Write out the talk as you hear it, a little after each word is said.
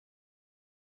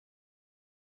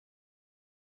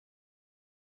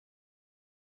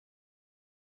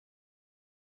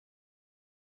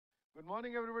Good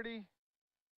morning everybody,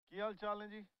 की हाल चाल है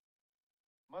जी?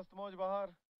 मस्त मौज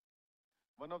बाहर.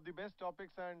 One of the best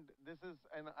topics, and this is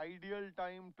an ideal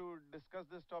time to discuss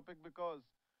this topic because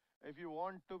if you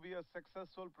want to be a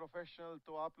successful professional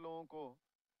तो आप लोगों को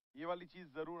ये वाली चीज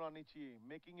जरूर आनी चाहिए.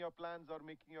 Making your plans or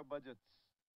making your budgets.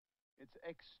 It's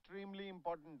extremely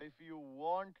important if you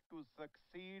want to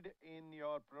succeed in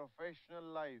your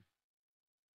professional life.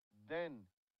 Then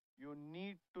you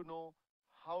need to know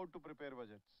how to prepare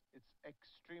budgets. It's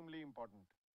extremely important.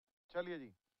 चलिए जी,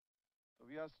 तो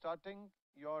we are starting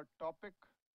your topic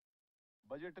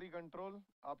budgetary control.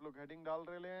 आप लोग heading डाल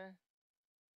रहे हैं.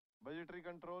 Budgetary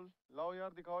control लाओ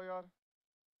यार, दिखाओ यार.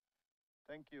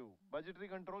 Thank you. बजटरी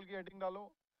कंट्रोल की हेडिंग डालो.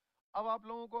 अब आप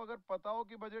लोगों को अगर पता हो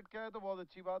कि बजट क्या है तो बहुत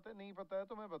अच्छी बात है, नहीं पता है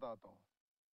तो मैं बताता हूं.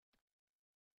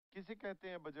 किसे कहते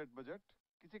हैं बजट? बजट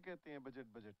किसे कहते हैं?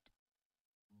 बजट बजट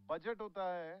बजट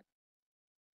होता है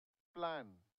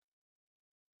प्लान.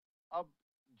 अब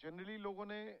जनरली लोगों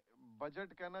ने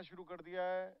बजट कहना शुरू कर दिया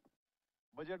है.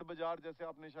 बजट बाजार जैसे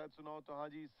आपने शायद सुना हो, तो हाँ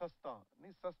जी सस्ता.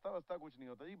 नहीं, सस्ता वस्ता कुछ नहीं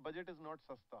होता जी. बजट इज नॉट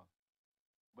सस्ता.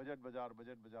 बजट बाजार,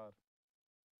 बजट बाजार.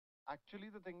 Actually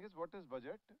the thing is, what is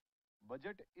budget?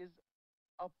 Budget is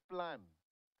a plan,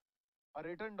 a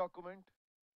written document,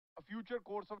 a future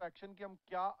course of action कि हम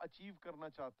क्या अचीव करना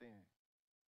चाहते हैं.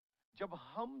 जब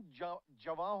हम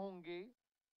जवां होंगे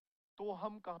तो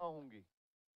हम कहां होंगे,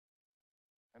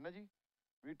 है ना जी?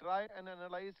 वी ट्राई एंड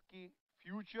एनालाइज की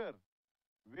future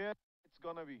where it's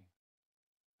gonna be.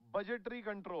 Budgetary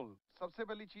control, सबसे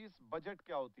पहली चीज बजट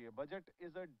क्या होती है? Budget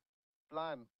is a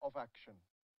plan of action.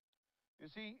 You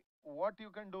see, what you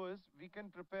can do is we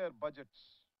can prepare budgets.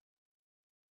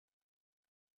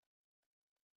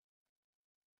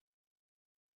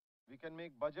 We can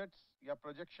make budgets या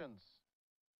projections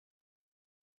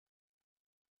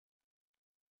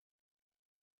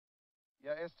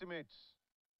या estimates.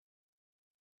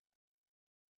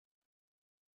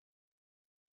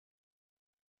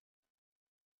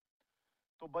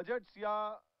 तो budgets या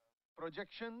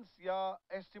projections या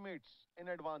estimates in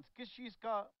advance. किस चीज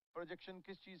का projection,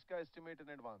 किस चीज का estimate in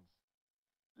advance?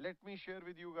 Let me share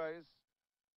with you guys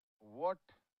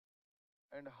what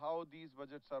and how these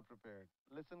budgets are prepared.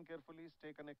 Listen carefully,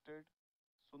 stay connected.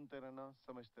 सुनते रहना,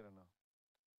 समझते रहना.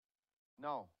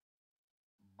 Now,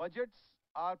 budgets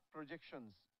are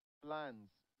projections,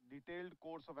 plans, detailed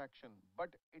course of action,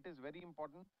 but it is very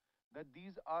important that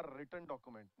these are written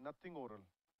document, nothing oral.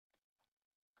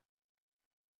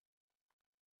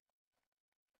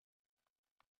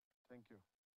 Thank you.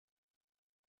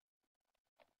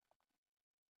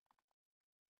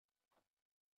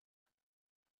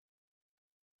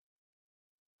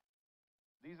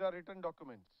 These are written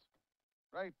documents,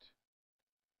 right?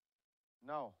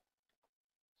 Now,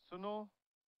 सुनो,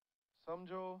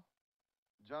 समझो,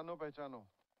 जानो, पहचानो.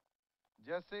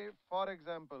 जैसे for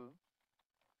example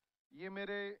ये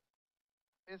मेरे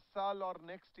इस साल और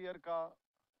नेक्स्ट ईयर का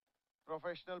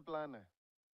प्रोफेशनल प्लान है.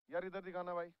 यार इधर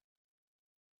दिखाना भाई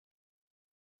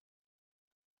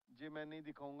जी. मैं नहीं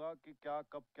दिखाऊंगा कि क्या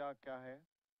कब क्या क्या है,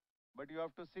 but you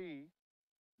have to see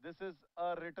this is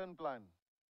a written plan.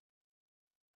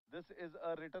 This is a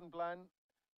written plan.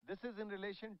 This is in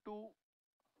relation to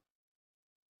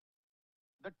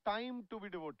the time to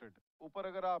be devoted. ऊपर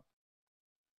अगर आप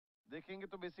देखेंगे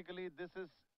तो बेसिकली दिस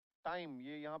इज टाइम.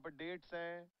 ये यहाँ पर डेट्स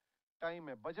हैं, टाइम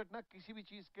है. बजट ना किसी भी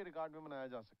चीज के रिगार्ड में बनाया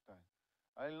जा सकता है.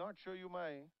 I will not show you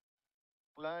my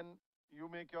plan.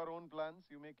 You make your own plans,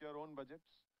 you make your own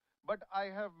budgets. But I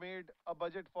have made a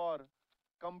budget for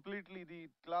completely the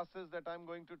classes that I'm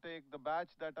going to take, the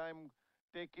batch that I'm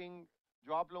taking.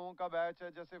 जो आप लोगों का batch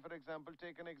है, जैसे for example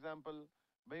take an example,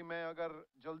 भाई मैं अगर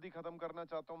जल्दी खत्म करना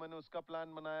चाहता हूँ, मैंने उसका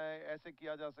प्लान बनाया है. ऐसे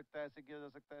किया जा सकता है, ऐसे किया जा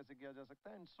सकता है, ऐसे किया जा सकता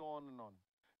है, and so on and on.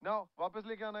 Now वापस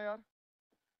लेके आना यार.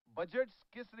 बजट्स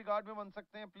किस रिगार्ड में बन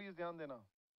सकते हैं, प्लीज ध्यान देना.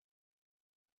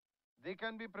 They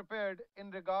can be prepared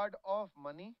in regard of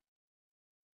money.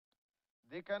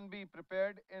 They can be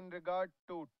prepared in regard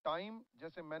to time.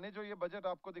 जैसे मैंने जो ये बजट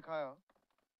आपको दिखाया,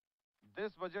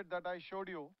 this budget that I showed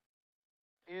you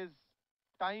is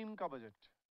time का budget.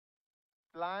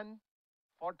 Plan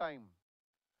for time.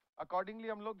 Accordingly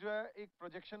हम लोग जो है एक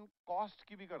प्रोजेक्शन कॉस्ट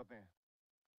की भी करते हैं.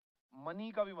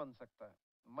 मनी का भी बन सकता है.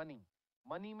 मनी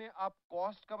मनी में आप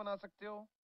कॉस्ट का बना सकते हो,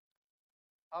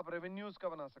 आप रेवेन्यूज का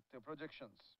बना सकते हो,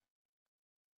 प्रोजेक्शंस.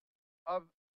 अब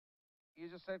ये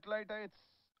जो सैटेलाइट है, it's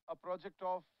a project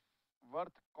of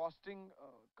worth costing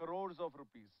crore of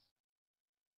rupees.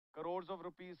 Crore of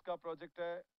rupees का प्रोजेक्ट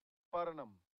है per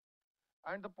annum.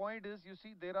 And the point is, you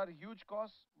see there are huge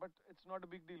cost, but it's not a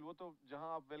big deal. वो तो जहां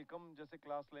आप वेलकम जैसे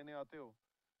class लेने आते हो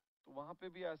तो वहां पे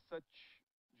भी एज सच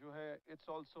जो है it's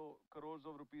also crores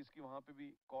of rupees की वहां पे भी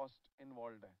कॉस्ट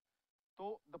इन्वॉल्व है.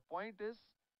 तो the point is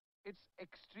it's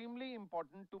extremely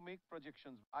important to make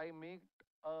projections. I make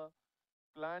a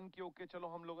plan कि ओके चलो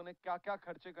हम लोगों ने क्या क्या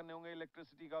खर्चे करने होंगे,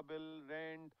 इलेक्ट्रिसिटी का bill,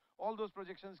 rent, all those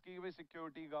projections की हुई,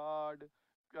 सिक्योरिटी गार्ड,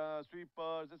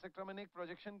 स्वीपर्स एक्सेट्रा. मैंने एक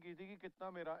प्रोजेक्शन की थी कि कितना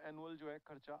मेरा एनुअल जो है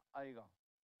खर्चा आएगा,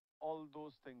 ऑल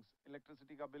दोज थिंग्स,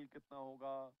 इलेक्ट्रिसिटी का बिल कितना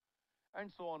होगा,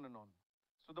 and so on and on.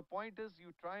 So the point is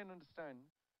you try and understand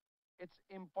it's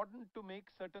important to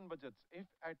make certain budgets. If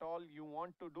at all you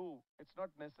want to do, it's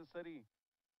not necessary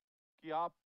कि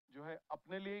आप जो है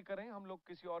अपने लिए ही करें, हम लोग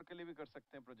किसी और के लिए भी कर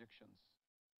सकते हैं projections.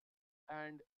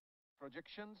 And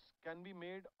projections can be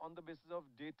made on the basis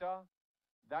of data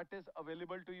that is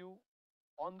available to you,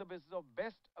 on the basis of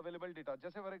best available data.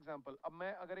 जैसे फॉर एग्जांपल अब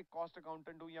मैं अगर एक कॉस्ट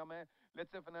अकाउंटेंट हूं या मैं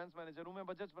लेट्स से फाइनेंस मैनेजर हूं, मैं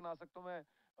बजट्स बना सकता हूं, मैं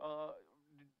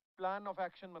प्लान ऑफ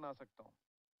एक्शन बना सकता हूं.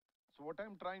 So what I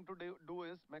am trying to do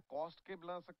is मैं कॉस्ट के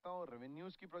बना सकता हूं,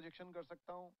 रेवेन्यूज की प्रोजेक्शन कर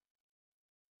सकता हूं,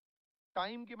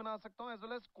 टाइम की बना सकता हूं, एज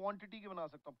वेल एज क्वांटिटी की बना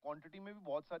सकता हूं. क्वांटिटी में भी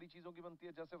बहुत सारी चीजों की बनती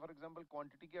है. जैसे फॉर एग्जांपल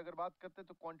क्वांटिटी की अगर बात करते हैं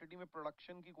तो क्वांटिटी में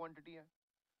प्रोडक्शन की क्वांटिटी है,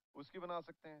 उसकी बना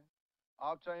सकते हैं.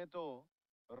 आप चाहें तो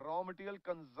रॉ मटेरियल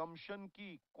कंजम्पशन की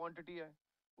क्वांटिटी है,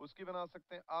 उसकी बना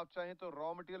सकते हैं. आप चाहें तो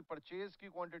रॉ मटेरियल परचेज की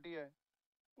क्वांटिटी है,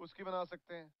 उसकी बना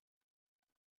सकते हैं.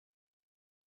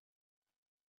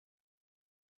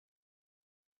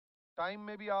 टाइम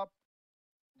में भी आप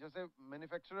जैसे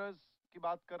मैन्युफैक्चरर्स की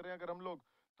बात कर रहे हैं अगर हम लोग,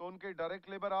 तो उनके डायरेक्ट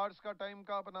लेबर आवर्स का टाइम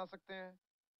का बना सकते हैं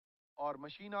और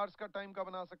मशीन आवर्स का टाइम का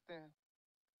बना सकते हैं.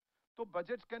 तो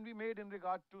budgets can be made in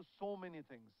regard to so many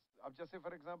things. अब जैसे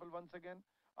for example once again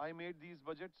I made these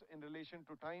budgets in relation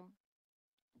to time.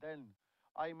 Then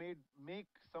I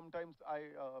make sometimes I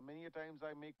many a times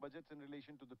I make budgets in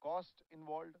relation to the cost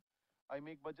involved. I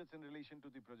make budgets in relation to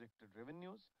the projected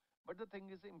revenues. But the thing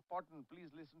is important.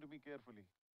 Please listen to me carefully.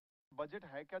 Budget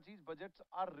है क्या चीज? Budgets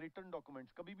are written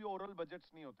documents. कभी भी oral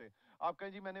budgets नहीं होते. आप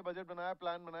कहें जी मैंने बजट बनाया,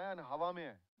 प्लान बनाया, हवा में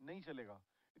है, नहीं चलेगा.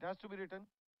 It has to be written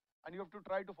and you have to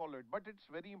try to follow it. But it's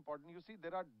very important. You see,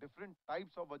 there are different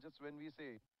types of budgets when we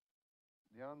say,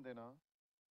 ध्यान देना,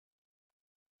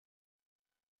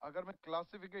 अगर मैं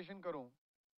क्लासिफिकेशन करूं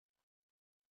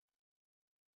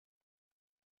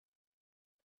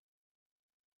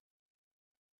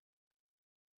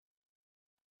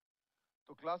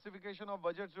तो क्लासिफिकेशन ऑफ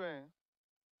बजट जो हैं,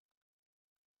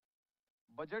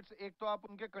 budgets एक तो आप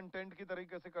उनके कंटेंट की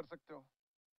तरीके से कर सकते हो.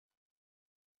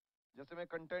 जैसे मैं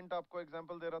कंटेंट आपको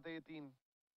एग्जांपल दे रहा था, ये तीन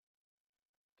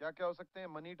क्या क्या हो सकते हैं?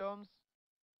 Money terms,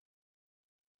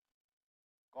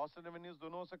 cost and revenues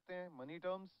दोनों हो सकते हैं. मनी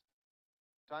टर्म्स,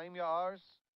 टाइम या hours,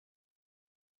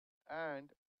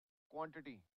 and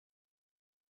quantity.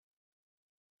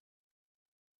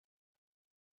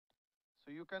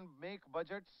 So you can make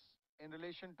budgets in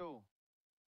relation to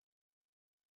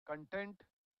content.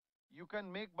 You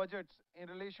can make budgets in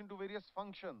relation to various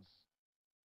functions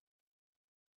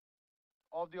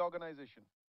of the organization.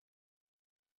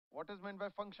 What is meant by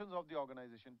functions of the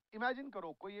organization? Imagine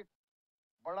करो कोई एक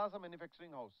बड़ा सा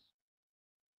manufacturing house.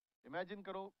 Imagine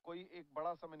करो कोई एक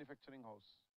बड़ा सा manufacturing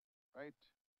house, right?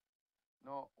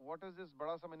 Now what is this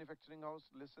बड़ा सा manufacturing house?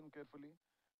 Listen carefully.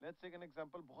 Let's take an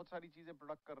example. बहुत सारी चीजें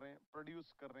प्रोडक्ट कर रहे हैं,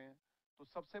 प्रोड्यूस कर रहे हैं. तो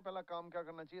सबसे पहला काम क्या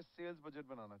करना चाहिए? सेल्स बजट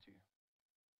बनाना चाहिए.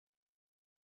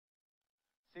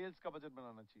 सेल्स का बजट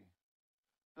बनाना चाहिए.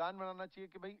 प्लान बनाना चाहिए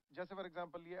कि भाई जैसे फॉर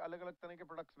एग्जांपल ये अलग अलग तरह के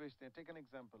प्रोडक्ट्स बेचते हैं. टेक एन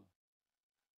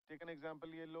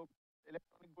एग्जांपल ये लोग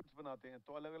इलेक्ट्रॉनिक गुड्स बनाते हैं,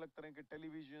 तो अलग अलग तरह के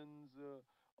टेलीविजन्स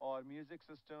और म्यूजिक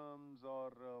सिस्टम्स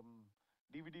और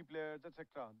डीवीडी प्लेयर्स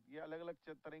एक्सेट्रा, ये अलग अलग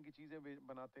तरह की चीजें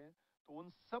बनाते हैं. तो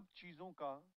उन सब चीजों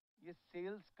का ये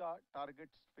सेल्स का टारगेट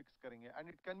फिक्स करेंगे. And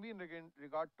it can be in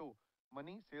regard to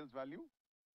money, sales value.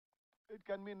 It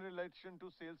can be in relation to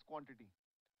sales quantity.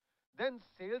 Then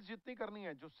sales जितनी करनी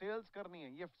है, जो सेल्स करनी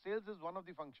है, ये sales is one of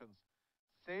the functions.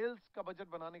 Sales का बजट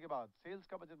बनाने के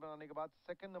बाद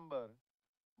सेकंड नंबर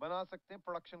बना सकते हैं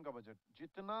प्रोडक्शन का बजट.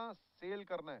 जितना सेल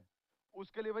करना है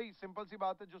उसके लिए भाई सिंपल सी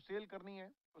बात है, जो सेल करनी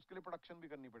है उसके लिए प्रोडक्शन भी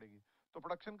करनी पड़ेगी. तो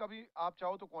प्रोडक्शन का भी आप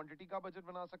चाहो तो क्वांटिटी का बजट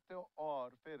बना सकते हो,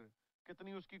 और फिर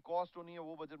कितनी उसकी कॉस्ट होनी है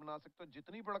वो बजट बना सकते हो.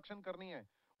 जितनी प्रोडक्शन करनी है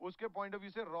उसके पॉइंट ऑफ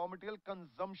व्यू से रॉ मटेरियल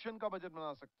कंजम्पशन का बजट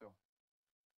बना सकते हो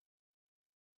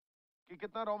कि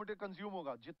कितना रॉ मटेरियल कंज्यूम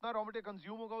होगा. जितना रॉ मटेरियल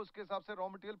कंज्यूम होगा उसके हिसाब से रॉ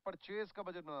मटेरियल परचेज का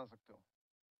बजट बना सकते हो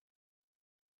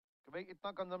कि भाई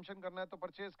इतना कंजम्पशन करना है तो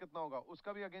परचेज कितना होगा,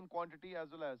 उसका भी again quantity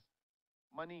as well as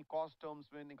money cost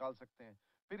terms में निकाल सकते हैं.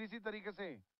 फिर इसी तरीके से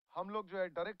हम लोग जो है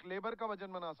डायरेक्ट लेबर का बजट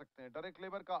बना सकते हैं. डायरेक्ट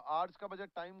लेबर का आवर्स का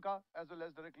बजट, टाइम का, as well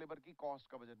as direct labour की कॉस्ट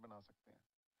का बजट बना सकते हैं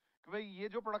कि भाई ये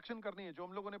जो प्रोडक्शन करनी है, जो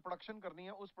हम लोगों ने प्रोडक्शन करनी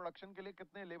है, उस प्रोडक्शन के लिए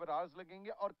कितने लेबर आवर्स लगेंगे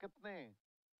और कितने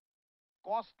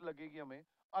कॉस्ट लगेगी हमें,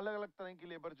 अलग अलग तरह की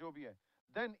लेबर जो भी है।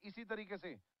 देन इसी तरीके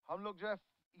से हम लोग जो है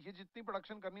ये जितनी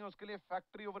प्रोडक्शन करनी है उसके लिए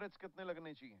फैक्ट्री ओवरहेड्स कितने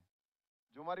लगने चाहिए,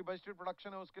 जो हमारी बजटेड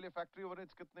प्रोडक्शन है उसके लिए फैक्ट्री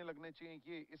ओवरहेड्स कितने लगने चाहिए,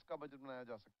 ये इसका बजट बनाया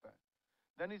जा सकता है।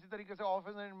 देन इसी तरीके से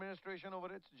office and administration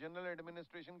overheads, general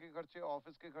administration के खर्चे,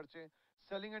 ऑफिस के खर्चे,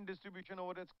 selling and distribution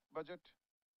overheads budget,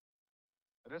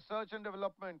 research and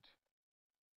development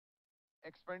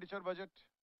expenditure budget,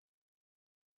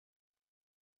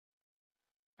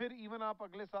 फिर इवन आप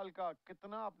अगले साल का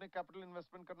कितना आपने कैपिटल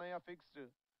इन्वेस्टमेंट करना है या फिक्स्ड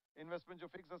इन्वेस्टमेंट जो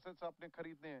फिक्स एसेट्स आपने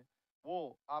खरीदने हैं वो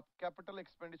आप कैपिटल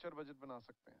एक्सपेंडिचर बजट बना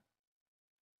सकते हैं।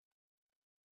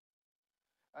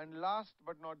 And last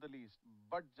but not the least,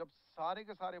 but जब सारे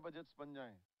के सारे बजट्स बन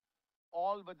जाएं,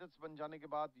 ऑल बजट्स बन जाने के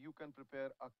बाद you can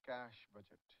prepare a cash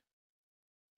budget.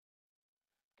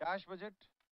 Cash budget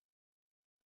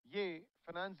ये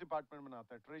फाइनेंस डिपार्टमेंट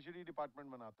बनाता है, ट्रेजरी डिपार्टमेंट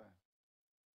बनाता है।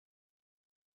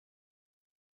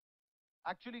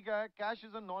 एक्चुअली क्या है, cash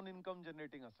is a non income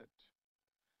generating asset.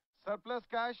 Surplus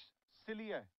cash सिली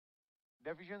है,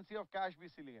 डेफिशिएंसी ऑफ कैश भी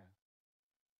सिली है।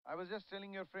 I was just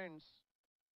telling your friends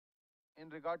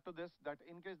in regard to this that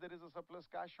in case there is a surplus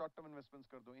cash, short term investments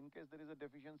kar do. In case there is a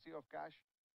deficiency of cash,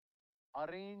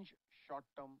 arrange short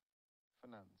term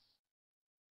finance,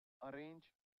 arrange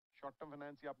short term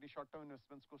finance या अपनी short term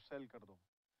investments को sell कर दो।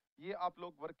 ये आप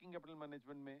लोग working capital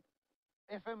management में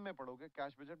FM में पढ़ोगे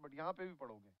कैश बजट, बट यहाँ पे भी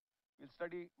पढ़ोगे, will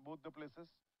study both the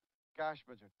places cash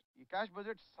budget. ये कैश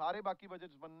बजट सारे बाकी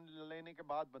बजट्स बन लेने के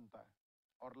बाद बनता है।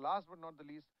 और last but not the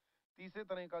least, तीसरे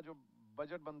तरह का जो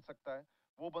बजट बन सकता है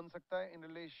वो बन सकता है in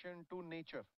relation to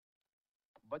nature.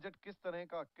 Budget किस तरह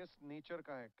का, किस नेचर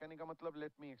का है, कहने का मतलब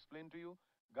let me explain to you.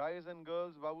 Guys and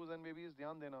girls, babus and babies,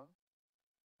 ध्यान देना।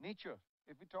 Nature,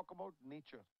 if we talk about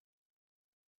nature,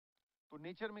 तो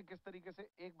नेचर में किस तरीके से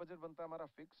एक बजट बनता है हमारा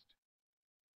फिक्स्ड,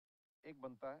 एक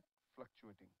बनता है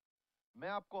फ्लक्चुएटिंग। मैं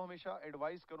आपको हमेशा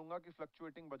एडवाइस करूंगा कि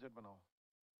फ्लक्चुएटिंग बजट बनाओ।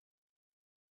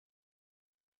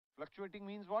 फ्लक्चुएटिंग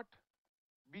मींस व्हाट,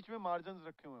 बीच में मार्जिन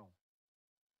रखे हुए हो,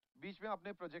 बीच में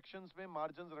अपने प्रोजेक्शंस में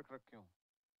मार्जिन रख रखे हो।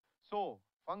 सो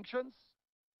फंक्शंस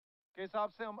के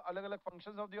हिसाब से हम अलग अलग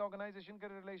फंक्शंस ऑफ द ऑर्गेनाइजेशन के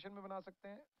रिलेशन में बना सकते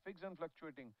हैं fix and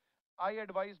fluctuating. I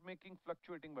advise making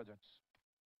fluctuating budgets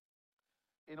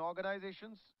in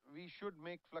organisations. We should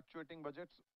make fluctuating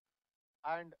budgets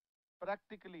and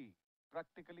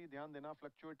practically ध्यान देना,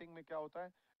 फ्लक्चुएटिंग में क्या होता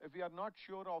है, if you are not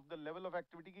sure of the level of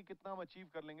activity की कितना हम अचीव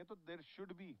कर लेंगे, तो there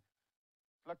should be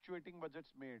fluctuating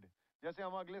budgets made. जैसे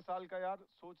हम अगले साल का यार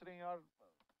सोच रहे हैं यार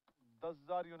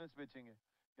 10,000 यूनिट्स बेचेंगे,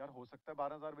 यार हो सकता है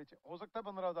 12,000 बेचे, हो सकता है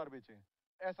 15,000 बेचे,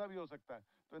 ऐसा भी हो सकता है।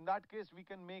 तो in that case we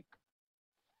can make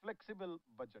flexible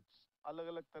budgets. अलग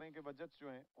अलग तरह के बजट्स जो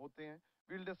हैं होते हैं,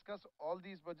 we'll discuss all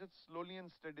these budgets slowly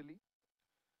and steadily.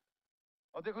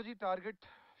 और देखो जी, टारगेट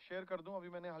शेयर कर दूं, अभी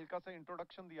मैंने हल्का सा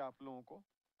इंट्रोडक्शन दिया आप लोगों को।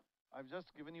 I have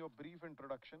just given you a brief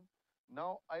introduction.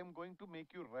 Now I am going to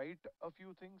make you right a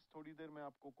few things. थोड़ी देर में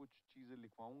आपको कुछ चीजें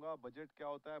लिखवाऊंगा, बजट क्या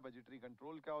होता है, बजटरी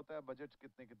कंट्रोल क्या होता है, बजट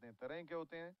कितने कितने तरह के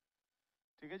होते हैं,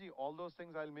 ठीक है जी। All those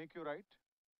things I will make you right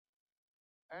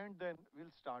and then will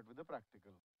start with the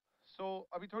practical. सो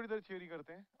अभी थोड़ी देर थियोरी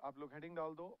करते हैं। आप लोग हेडिंग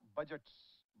डाल दो, बजट्स।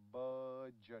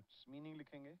 बजट्स मीनिंग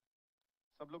लिखेंगे,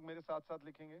 सब लोग मेरे साथ साथ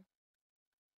लिखेंगे।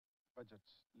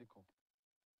 बजट्स लिखो,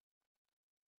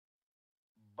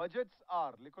 बजट्स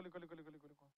आर, लिखो लिखो लिखो लिखो लिखो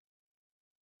लिखो।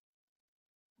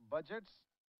 Budgets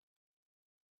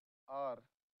are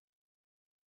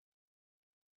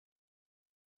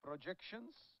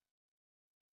projections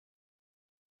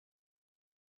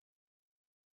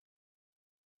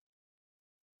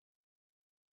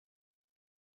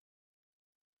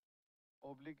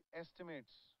oblique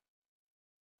estimates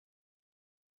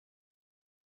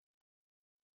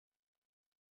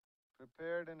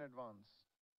prepared in advance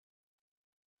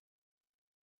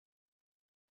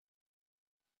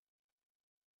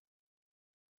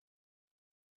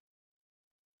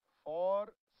for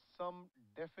some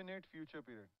definite future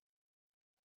period।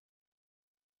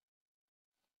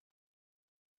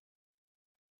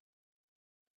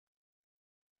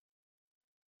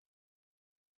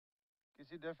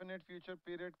 किसी डेफिनेट फ्यूचर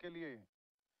पीरियड के लिए,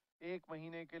 एक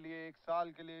महीने के लिए, एक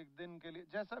साल के लिए, एक दिन के लिए,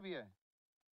 जैसा भी है,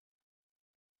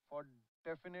 फॉर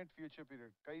डेफिनेट फ्यूचर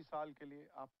पीरियड, कई साल के लिए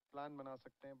आप प्लान बना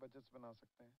सकते हैं, बजट्स बना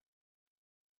सकते हैं।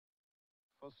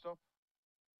 First of,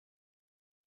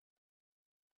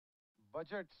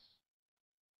 budgets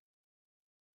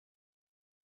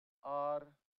are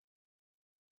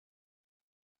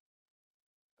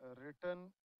written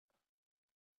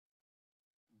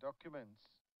documents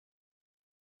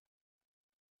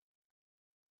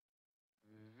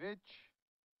which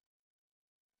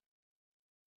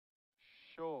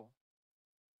show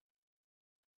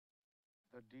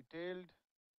the detailed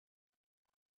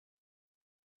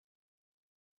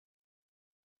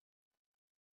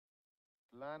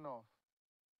plan of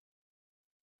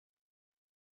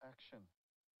action.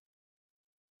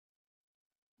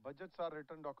 Budgets are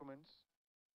written documents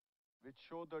which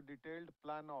show the detailed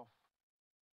plan of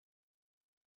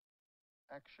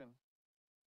action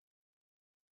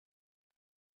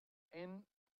in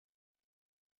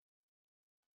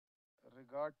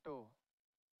regard to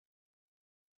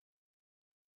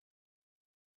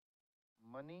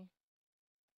money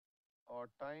or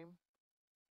time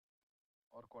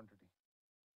or quantity.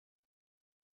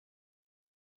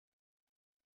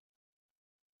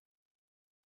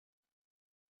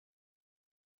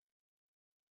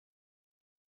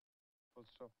 Full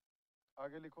stop.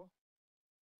 आगे लिखो,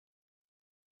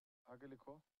 आगे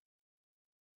लिखो.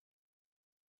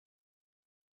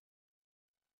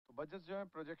 तो budgets जो है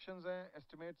projections हैं,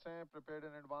 estimates हैं, prepared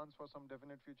in advance for some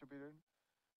definite future period.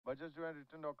 Budgets जो है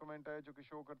रिटन डॉक्यूमेंट है जो कि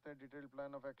शो करते हैं detailed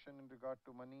plan of action in regard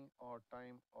to money और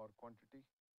टाइम और क्वांटिटी.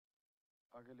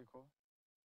 आगे लिखो.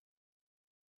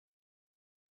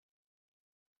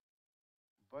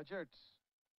 Budgets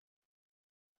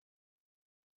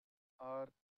are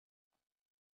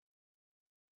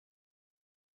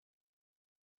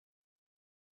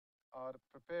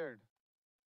prepared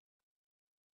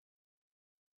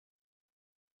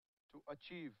to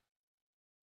achieve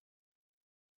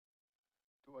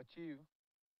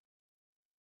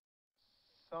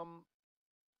some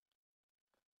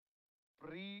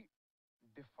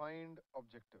predefined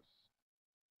objectives.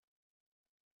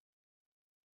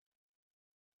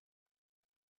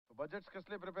 तो बजट्स किस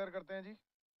लिए प्रिपेयर करते हैं जी?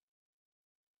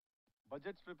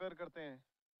 बजट्स प्रिपेयर करते हैं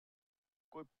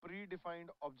कोई प्री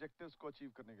डिफाइंड ऑब्जेक्टिव्स को अचीव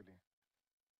करने के लिए.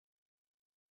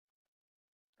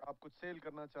 आप कुछ सेल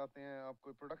करना चाहते हैं, आप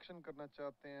कोई प्रोडक्शन करना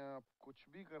चाहते हैं, आप कुछ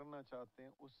भी करना चाहते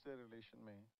हैं, उससे रिलेशन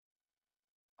में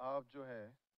आप जो है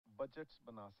बजट्स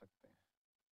बना सकते हैं.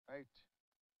 राइट.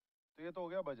 तो ये तो हो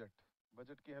गया बजट.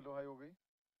 बजट की हेलो हाई हो गई.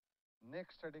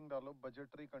 नेक्स्ट हेडिंग डालो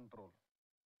बजटरी कंट्रोल.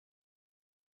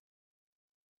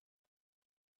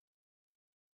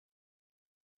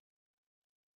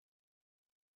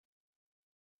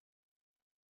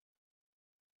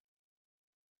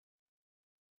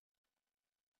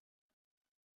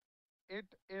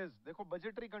 इट इज, देखो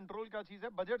बजटरी कंट्रोल क्या चीज है.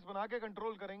 बजट्स बना के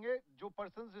कंट्रोल करेंगे जो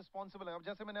पर्सन रिस्पॉन्सिबल है. अब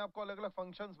जैसे मैंने आपको अलग अलग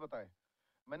फंक्शंस बताए.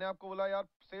 मैंने आपको बोला यार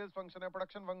सेल्स फंक्शन है,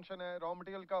 प्रोडक्शन फंक्शन है, रॉ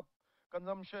मटेरियल का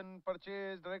consumption,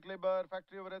 purchase, direct labour,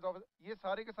 factory overheads, office, ये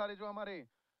सारे के सारे जो हमारे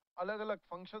अलग अलग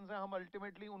फंक्शंस हैं, हम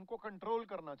अल्टीमेटली उनको कंट्रोल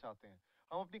करना चाहते हैं.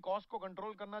 हम अपनी कॉस्ट को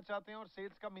कंट्रोल करना चाहते हैं और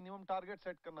सेल्स का मिनिमम टारगेट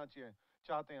सेट करना चाहिए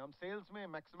चाहते हैं. हम सेल्स में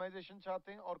मैक्सिमाइजेशन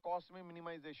चाहते हैं और कॉस्ट में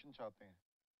मिनिमाइजेशन चाहते हैं.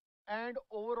 एंड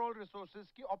ओवरऑल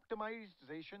रिसोर्सेज की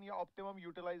ऑप्टिमाइजेशन या ऑप्टिमम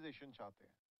यूटिलाइजेशन चाहते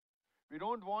हैं. वी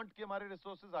डोंट वांट कि हमारे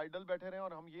रिसोर्सेज आइडल बैठे रहें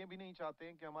और हम ये भी नहीं चाहते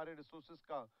हैं कि हमारे रिसोर्सेज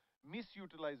का मिस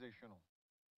यूटिलाइजेशन हो.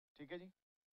 ठीक है जी.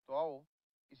 तो आओ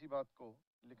इसी बात को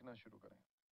लिखना शुरू करें.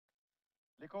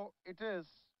 लिखो. It is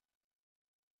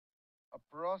a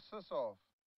process of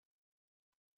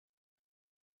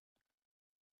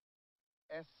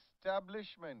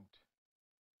establishment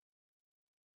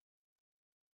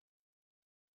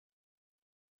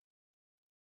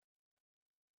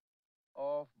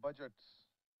of budgets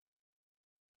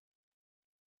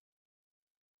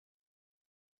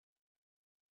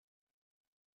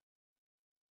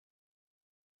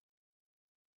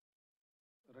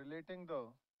relating the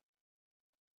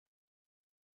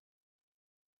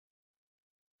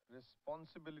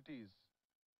responsibilities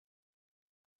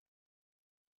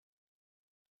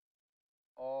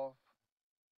of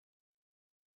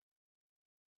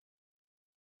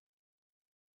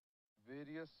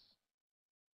various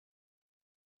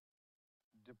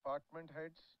department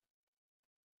heads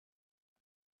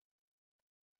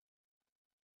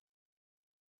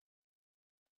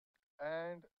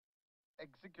and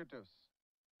executives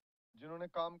जिन्होंने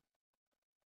काम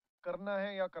करना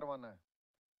है या करवाना है,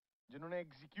 जिन्होंने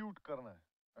एग्जीक्यूट करना है,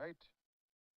 राइट,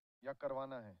 या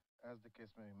करवाना है, एज द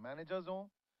केस में मैनेजर्स हो,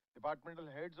 डिपार्टमेंटल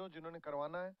हेड्स हो जिन्होंने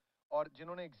करवाना है और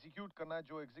जिन्होंने एग्जीक्यूट करना है,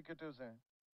 जो एग्जीक्यूटिव्स हैं.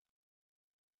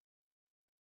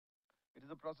 It is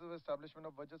the process of establishment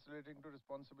of budgets relating to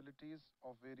responsibilities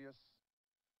of various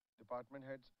department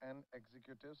heads and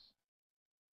executives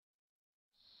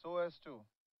so as to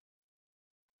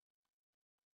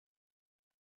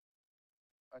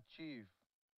achieve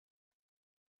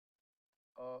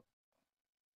a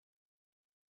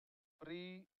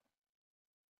pre-defined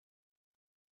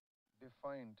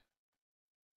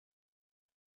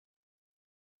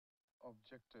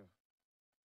objective.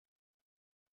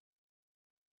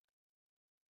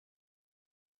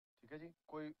 ठीक है जी.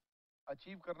 कोई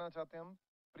अचीव करना चाहते हैं हम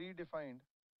predefined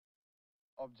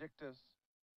objectives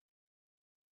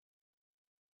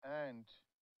and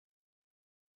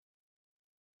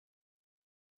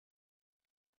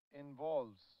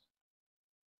involves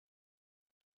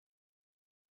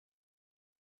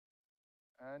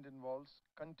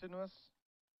continuous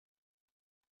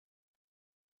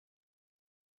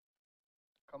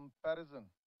comparison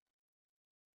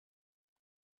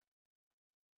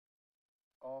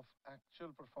of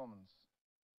actual performance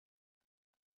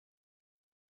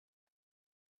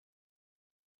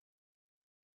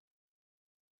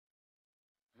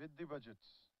with the budgets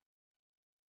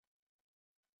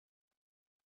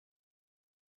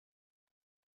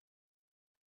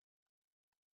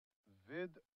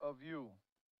with a view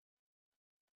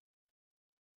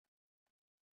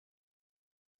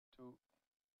to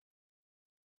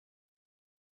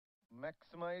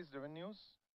maximize revenues,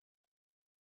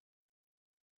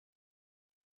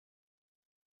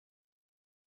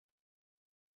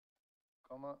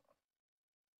 comma,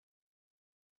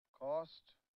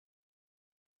 cost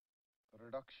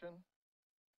reduction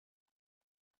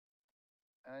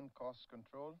and cost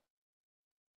control,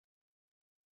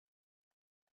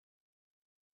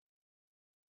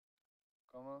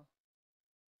 comma,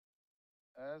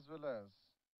 as well as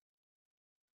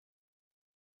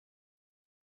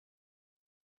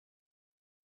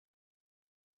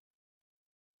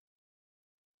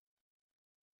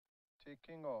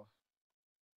taking off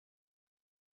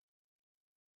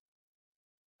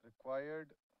required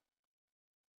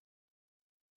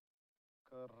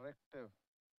corrective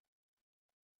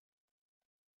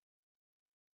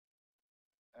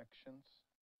actions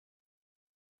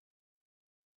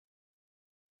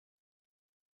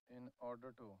in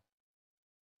order to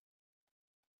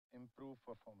improve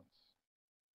performance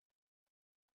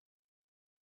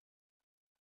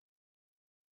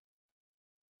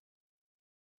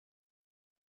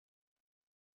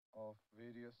of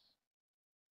various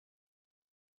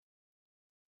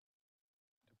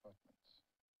departments.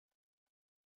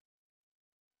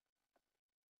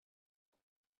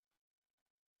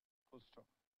 Full stop.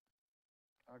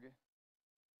 आगे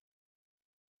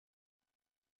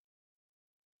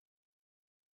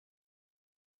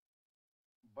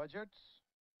budgets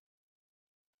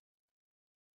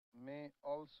may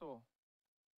also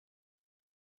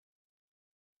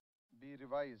be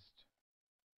revised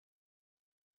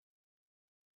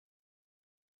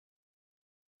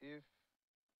if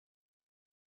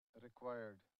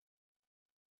required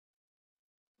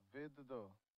with the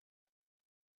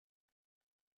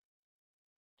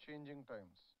changing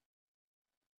times.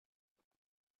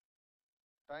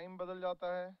 Time बदल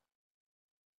जाता है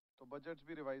तो budgets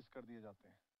भी revise कर दिए जाते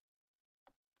हैं.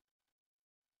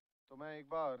 तो मैं एक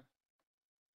बार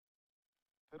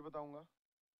फिर बताऊंगा.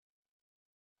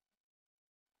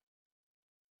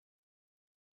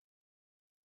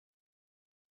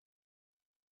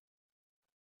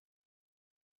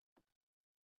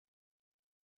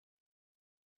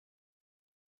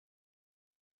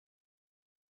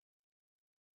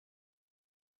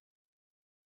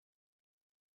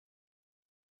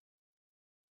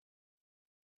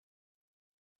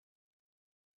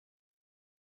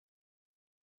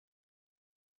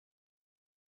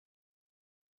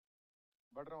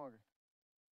 बढ़ रहा हूं आगे.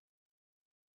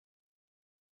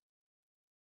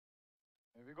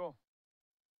 Here we go.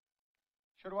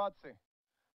 शुरुआत से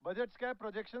बजट्स क्या है?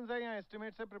 प्रोजेक्शंस है या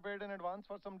एस्टिमेट्स है prepared in advance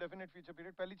for some definite future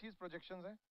period. पहली चीज प्रोजेक्शंस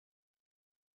है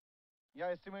या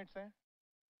एस्टिमेट्स है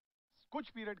कुछ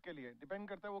पीरियड के लिए. डिपेंड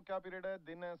करता है वो क्या पीरियड है,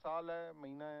 दिन है, साल है,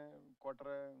 महीना है, क्वार्टर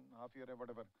है, हाफ ईयर है,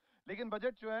 व्हाटएवर. लेकिन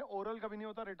बजट जो है ओरल कभी नहीं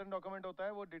होता, रिटन डॉक्यूमेंट होता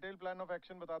है. वो डिटेल प्लान ऑफ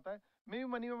एक्शन बताता है. मे भी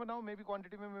मनी में बनाओ, मे भी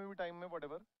क्वांटिटी में, मे भी टाइम में,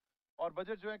 व्हाटएवर. और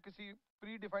बजट जो है किसी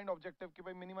प्री डिफाइंड ऑब्जेक्टिव की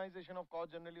भाई मिनिमाइजेशन ऑफ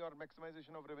कॉस्ट जनरली और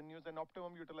maximization of revenues and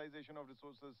optimum utilisation of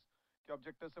resources के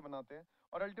ऑब्जेक्टिव से बनाते हैं.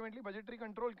 और अल्टीमेटली बजटरी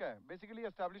कंट्रोल क्या है? बेसिकली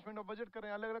एस्टैब्लिशमेंट ऑफ बजट कर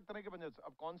रहे हैं. अलग अलग तरह के बजट्स.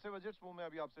 अब कौन से बजट्स वो मैं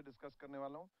अभी आपसे डिस्कस करने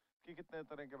वाला हूँ कि कितने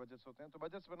तरह के बजट्स होते हैं. तो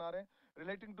बजट्स बना रहे हैं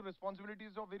relating to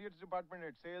responsibilities of various department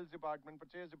head, sales department,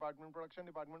 purchase department, production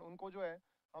department. उनको जो है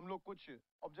हम लोग कुछ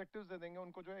ऑब्जेक्टिव्स दे देंगे.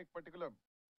 उनको जो है एक पर्टिकुलर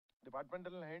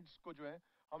डिपार्टमेंटल हेड्स को जो है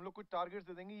हम लोग कुछ टारगेट्स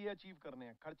दे देंगे, ये अचीव करने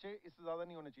हैं. खर्चे इससे ज्यादा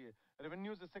नहीं होने चाहिए,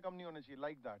 रेवेन्यूज इससे कम नहीं होने चाहिए,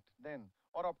 लाइक दैट. देन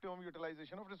और optimum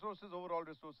utilisation of resources, overall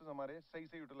resources हमारे सही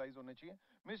से यूटिलाइज होने चाहिए.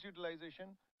 मिस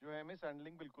यूटिलाइजेशन जो है, मिस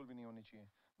हैंडलिंग बिल्कुल भी नहीं होनी चाहिए.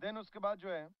 देन उसके बाद जो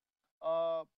है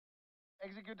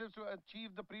executives to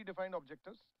achieve the predefined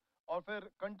objectives. और फिर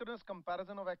continuous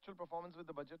comparison of actual performance with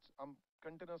the budgets. हम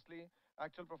continuously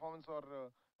actual performance और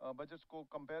budgets को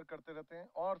compare करते रहते हैं.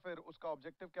 और फिर उसका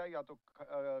objective क्या है? या तो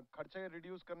खर्चे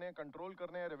reduce करने हैं, control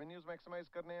करने हैं, revenues maximize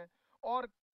करने हैं, और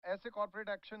ऐसे कॉर्पोरेट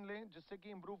एक्शन लें जिससे कि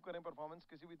इंप्रूव करें परफॉर्मेंस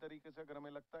किसी भी तरीके से। अगर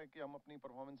हमें लगता है कि हम अपनी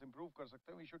परफॉर्मेंस इंप्रूव कर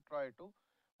सकते हैं, we should try to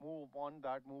move on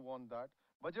that.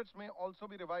 Budgets में ऑल्सो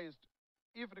भी revised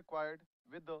if required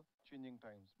with the changing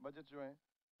times. Budget जो है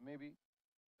मे बी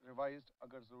रिवाइज्ड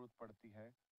अगर जरूरत पड़ती है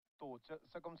तो।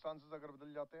 सर्कमस्टांसेस अगर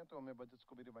बदल जाते हैं तो हमें बजट्स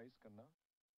को भी रिवाइज करना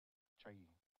चाहिए।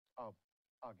 अब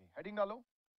आगे हेडिंग डालो,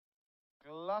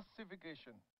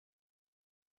 classification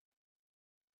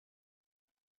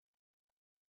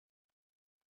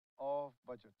of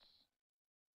budgets.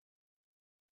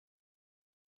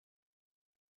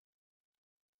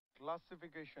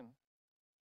 Classification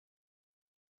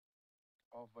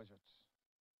of budgets.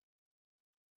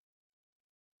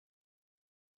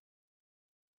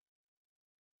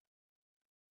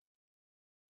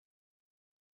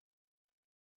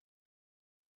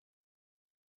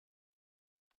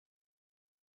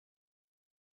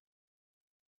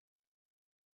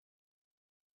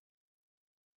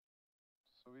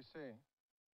 So we say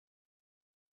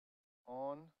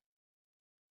on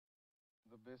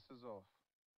the basis of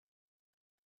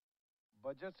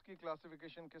budgets की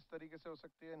क्लासिफिकेशन किस तरीके से हो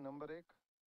सकती है? नंबर एक,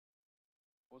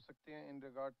 हो सकती है in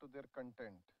regard to their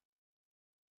content.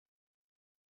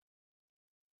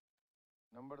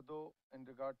 Number दो, in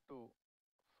regard two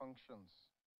functions.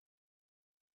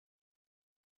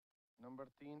 Number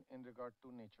तीन, in regard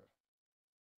to nature.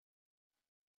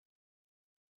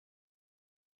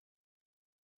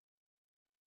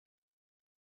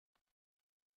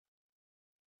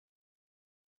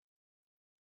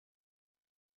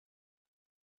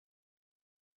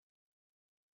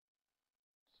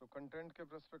 So content के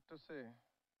पर्सपेक्टिव से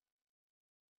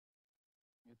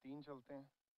ये तीन चलते हैं,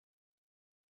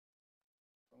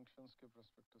 फंक्शंस के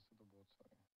पर्सपेक्टिव से तो बहुत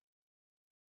सारे हैं।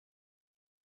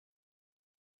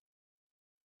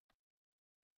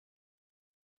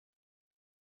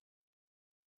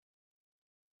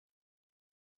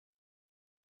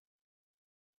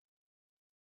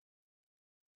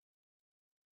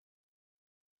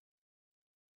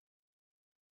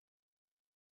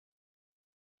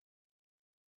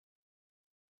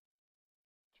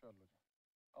 चलो जी,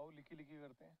 आओ लिखी लिखी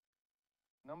करते हैं।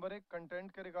 नंबर एक,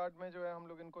 कंटेंट के रिगार्ड में जो है हम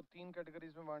लोग इनको तीन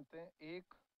कैटेगरीज में बांटते हैं।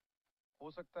 एक हो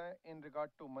सकता है in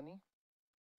regard to money.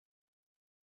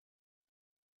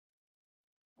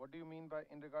 What do you mean by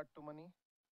in regard to money?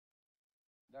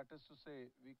 That is to say,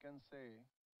 we can say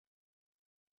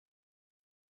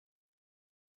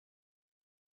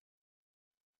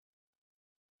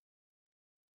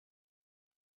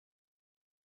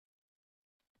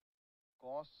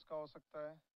costs का हो सकता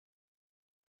है,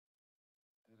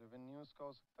 revenues का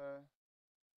हो सकता है।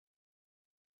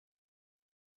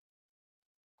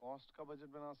 कॉस्ट का बजट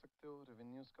बना सकते हो,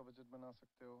 रेवेन्यूज का बजट बना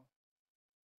सकते हो।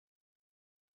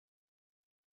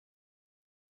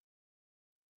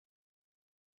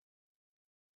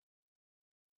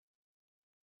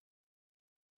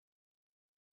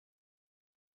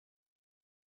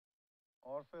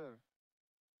 और फिर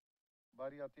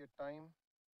बारी आती है टाइम।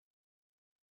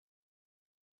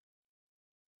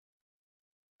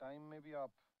 टाइम में भी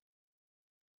आप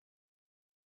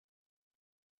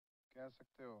कह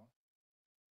सकते हो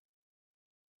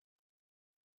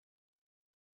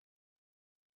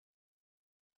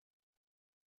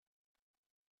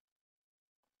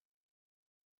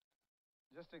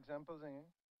जस्ट एग्जांपल्स हैं ये।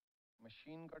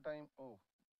 मशीन का टाइम, ओ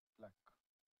ब्लैक,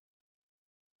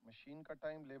 मशीन का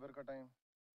टाइम, लेबर का टाइम।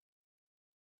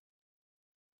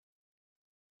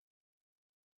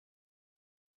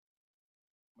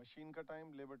 मशीन का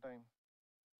time, labour time.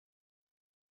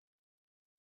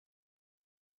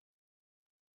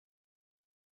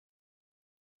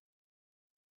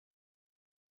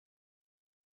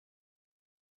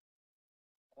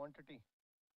 Quantity,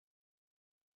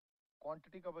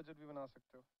 quantity का बजट भी बना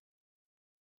सकते हो।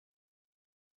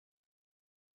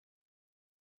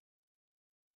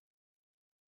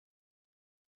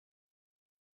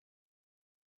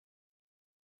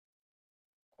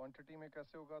 क्वांटिटी में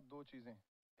कैसे होगा? दो चीजें,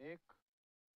 एक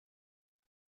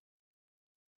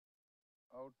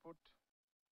आउटपुट,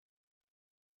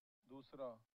 दूसरा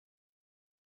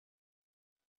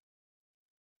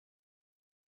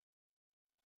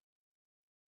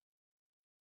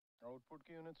आउटपुट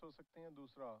की यूनिट्स हो सकती हैं,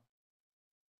 दूसरा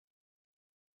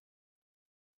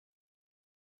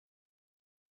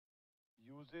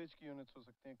यूजेज की यूनिट्स हो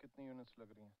सकती हैं, कितनी यूनिट्स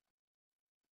लग रही हैं,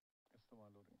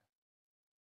 इस्तेमाल हो रही हैं।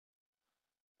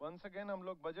 वंस अगेन हम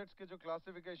लोग बजट्स के जो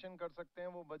क्लासिफिकेशन कर सकते हैं,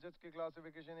 वो बजट्स की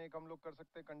क्लासिफिकेशन एक हम लोग कर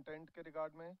सकते हैं कंटेंट के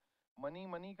रिगार्ड में। मनी,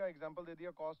 मनी का एग्जांपल दे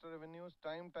दिया, कॉस्ट और रेवेन्यूज।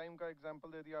 टाइम, टाइम का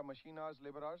एग्जांपल दे दिया, मशीन आवर्स,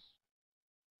 लेबर आवर्स।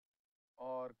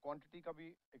 और क्वांटिटी का भी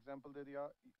एग्जांपल दे दिया,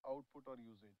 आउटपुट और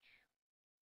यूजेज।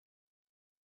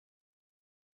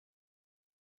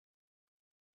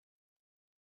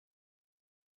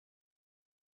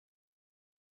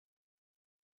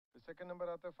 फिर सेकंड नंबर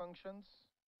आता है फंक्शंस।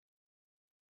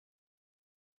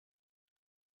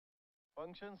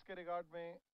 फंक्शंस के रिगार्ड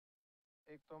में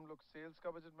एक तो हम लोग सेल्स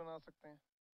का बजट बना सकते हैं।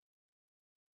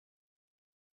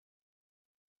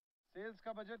 सेल्स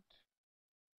का budget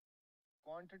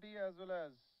quantity as well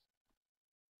as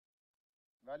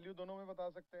value दोनों में बता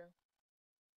सकते हैं।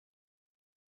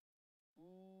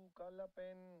 काला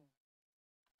पेन।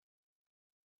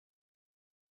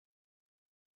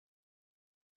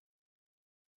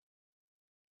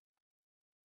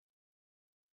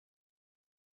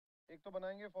 एक तो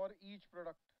बनाएंगे फॉर ईच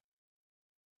प्रोडक्ट,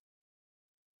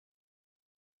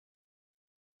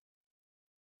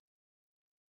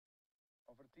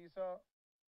 और फिर तीसरा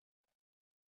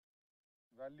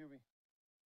वैल्यू भी।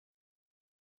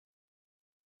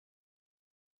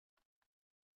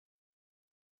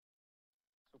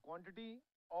 So quantity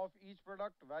of each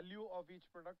product, value of each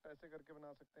product, ऐसे करके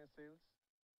बना सकते हैं सेल्स।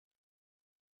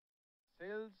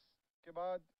 सेल्स के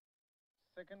बाद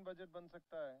सेकंड बजट बन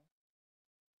सकता है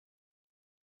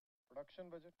प्रोडक्शन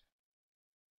बजट।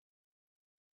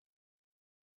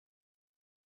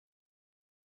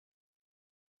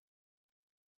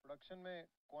 प्रोडक्शन में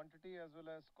quantity as well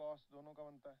as cost दोनों का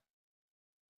बनता है।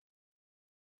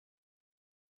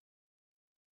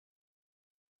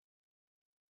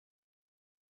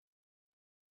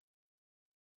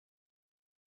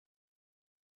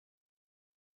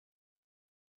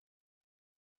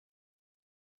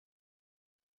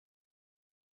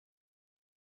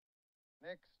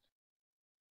 नेक्स्ट,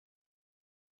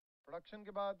 प्रोडक्शन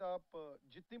के बाद आप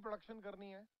जितनी प्रोडक्शन करनी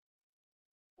है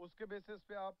उसके बेसिस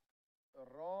पे आप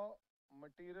रॉ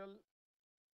मटेरियल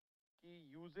की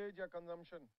यूजेज या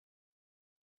कंजम्पशन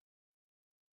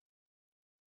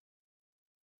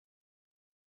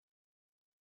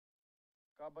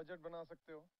का बजट बना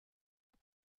सकते हो।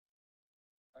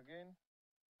 अगेन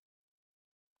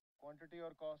क्वांटिटी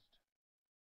और कॉस्ट।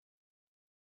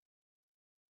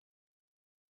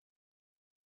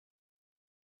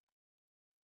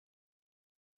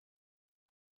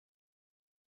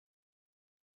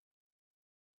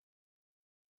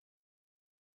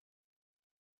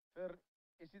 फिर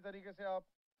इसी तरीके से आप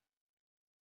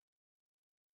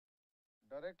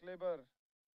डायरेक्ट लेबर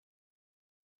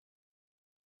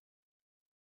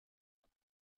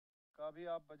का भी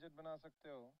आप बजट बना सकते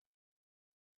हो।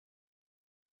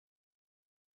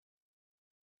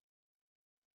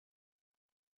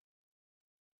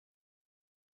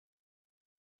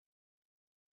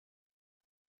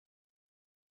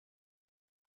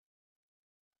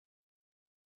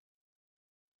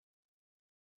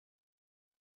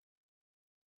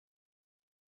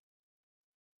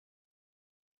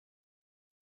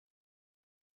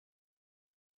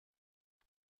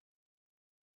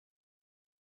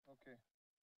 Okay,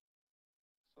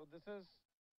 so this is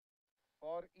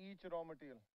for each raw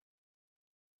material.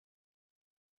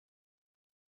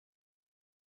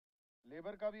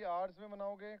 Labour का भी आवर्स में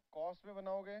बनाओगे, कॉस्ट में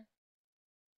बनाओगे,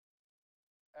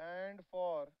 and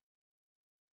for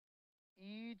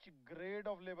each grade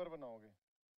of labour बनाओगे।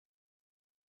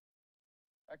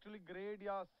 एक्चुअली ग्रेड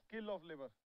या skill of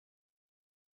labour.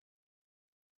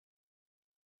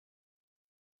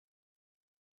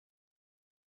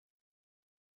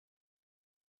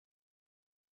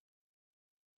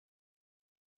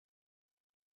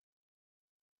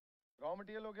 Raw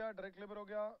material हो गया, डायरेक्ट लेबर हो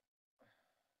गया,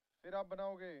 फिर आप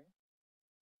बनाओगे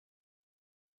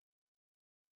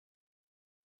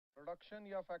प्रोडक्शन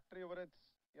या फैक्ट्री ओवरहेड्स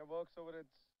या works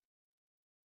overheads.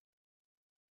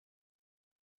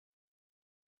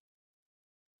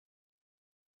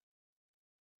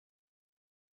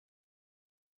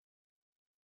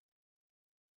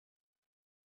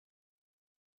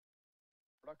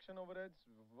 Production overheads,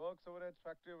 works overheads,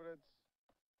 factory overheads,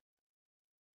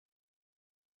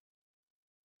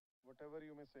 whatever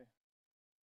you may say.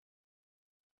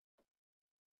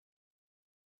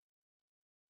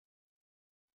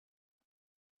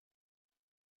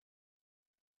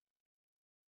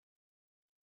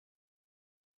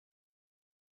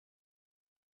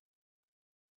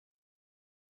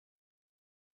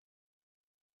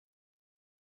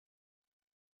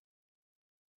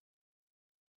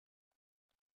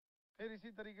 फिर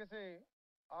इसी तरीके से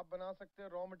आप बना सकते हैं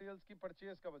रॉ मटेरियल्स की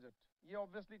परचेज का बजट। ये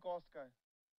ऑब्वियसली कॉस्ट का है,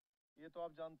 ये तो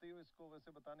आप जानते ही हो, इसको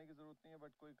वैसे बताने की जरूरत नहीं है,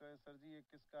 बट कोई कहे सर जी ये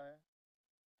किसका है,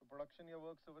 तो प्रोडक्शन या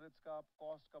वर्क्स ओवरहेड्स का आप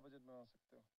कॉस्ट का बजट बना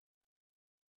सकते हो।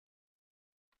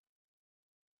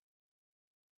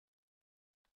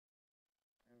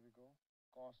 Here we go,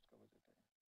 कॉस्ट का बजट है।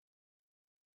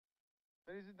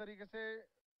 फिर इसी तरीके से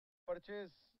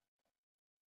परचेज,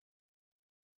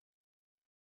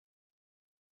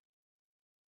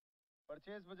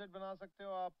 परचेज बजट बना सकते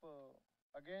हो आप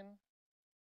अगेन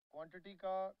क्वांटिटी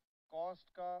का, कॉस्ट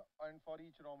का and for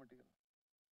each raw material,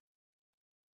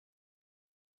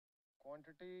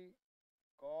 quantity,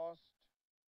 cost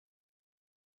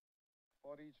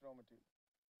for each raw material.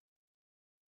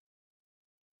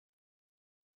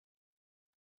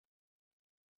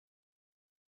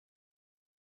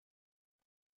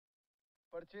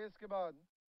 Purchase के बाद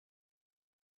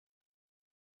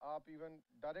आप इवन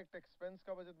डायरेक्ट एक्सपेंस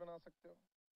का बजट बना सकते हो।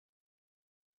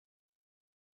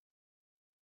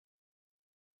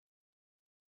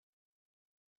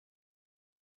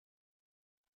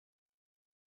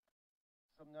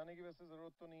 समझाने की वैसे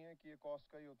जरूरत तो नहीं है कि ये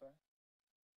कॉस्ट का ही होता है,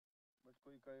 बट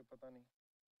कोई कहे पता नहीं।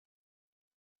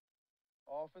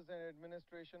 Office and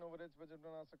administration overheads budget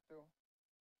बना सकते हो,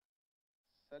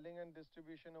 selling and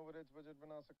distribution overheads budget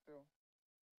बना सकते हो।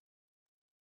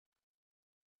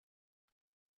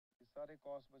 ये सारे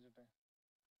कॉस्ट बजट हैं।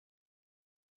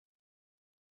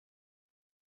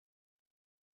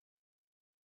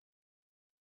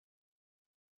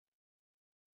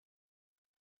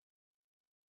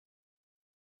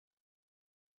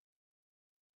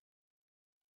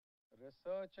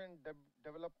 रिसर्च एंड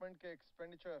डेवलपमेंट के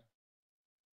एक्सपेंडिचर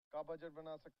का बजट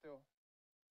बना सकते हो।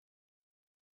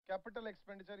 कैपिटल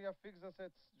एक्सपेंडिचर या फिक्स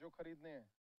असेट्स जो खरीदने हैं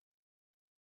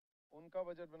उनका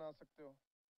बजट बना सकते हो।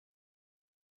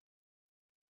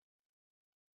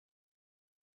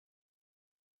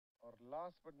 और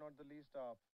last but not the least,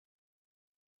 आप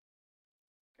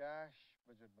कैश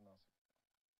बजट बना सकते हो।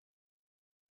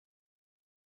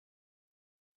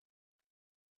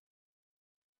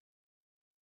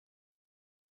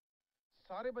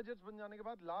 सारे बजट्स बन जाने के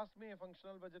बाद लास्ट में ये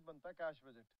फंक्शनल बजट बनता है, कैश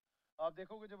बजट। आप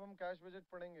देखोगे जब हम कैश बजट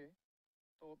पढ़ेंगे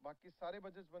तो बाकी सारे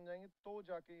बजट्स बन जाएंगे तो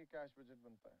जाके ये कैश बजट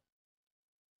बनता है।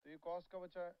 तो ये कॉस्ट का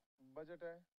बचा बजट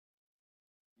है,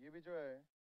 ये भी जो है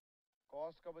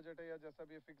कॉस्ट का बजट है, या जैसा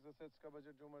भी फिक्स असेट्स का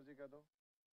बजट जो मर्जी कह दो,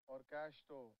 और कैश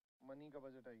तो मनी का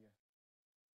बजट है ही है।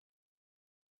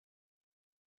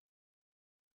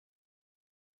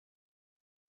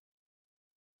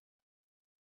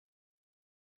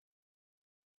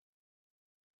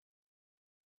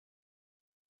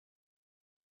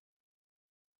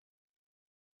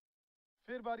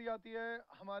 फिर बारी आती है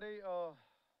हमारे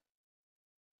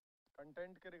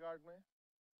कंटेंट के रिगार्ड में।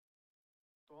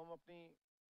 तो हम अपनी,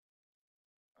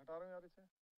 हटा रहा हूँ यार, इसे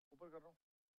ऊपर कर रहा हूँ,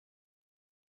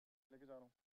 लेके जा रहा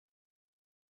हूँ।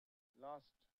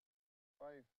 Last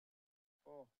 5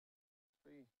 4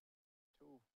 3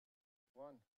 2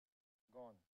 1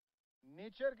 gone.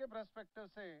 नेचर के पर्सपेक्टिव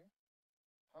से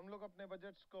हम लोग अपने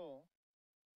बजट्स को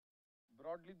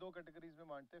ब्रॉडली दो कैटेगरीज में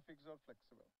बांटते हैं, फिक्स और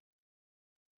फ्लेक्सिबल।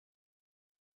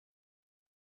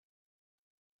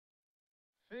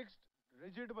 फिक्स्ड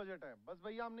रिजिड बजट है, बस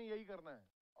भैया हमने यही करना है।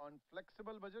 On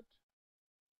flexible budget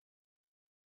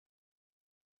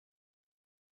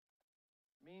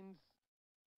means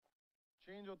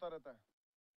change होता रहता है,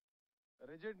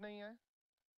 रिजिड नहीं है।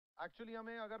 एक्चुअली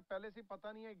हमें अगर पहले से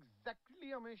पता नहीं है,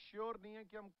 एग्जैक्टली हमें श्योर नहीं है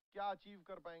कि हम क्या अचीव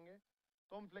कर पाएंगे,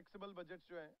 तो हम फ्लेक्सिबल बजट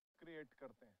जो है क्रिएट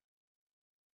करते हैं,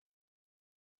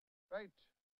 राइट।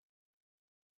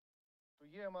 तो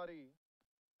ये हमारी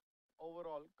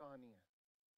ओवरऑल कहानी है।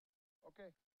 ओके,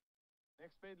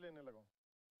 नेक्स्ट पेज लेने लगा।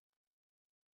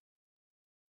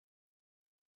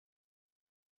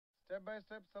 स्टेप बाय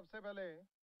स्टेप, सबसे पहले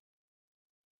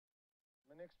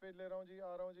मैं नेक्स्ट पेज ले रहा हूँ जी,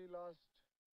 आ रहा हूँ जी, लास्ट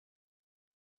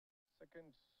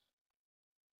सेकंड्स।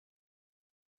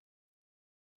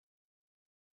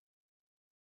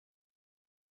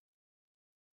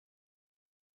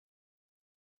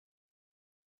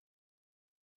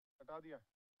 हटा दिया,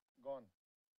 गॉन।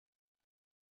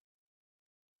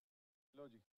 लो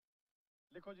जी,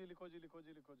 लिखो जी, लिखो जी, लिखो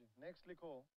जी, लिखो जी, नेक्स्ट लिखो।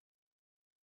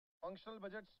 फंक्शनल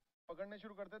बजट्स पकड़ने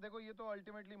शुरू करते हैं। देखो ये तो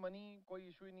अल्टीमेटली मनी कोई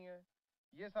इशू ही नहीं है,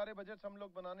 ये सारे बजट्स हम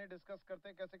लोग बनाने डिस्कस करते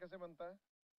हैं कैसे कैसे बनता है।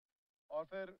 और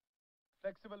फिर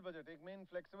फ्लेक्सिबल बजट, एक मेन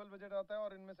फ्लेक्सिबल बजट आता है,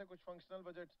 और इनमें से कुछ फंक्शनल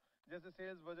बजट जैसे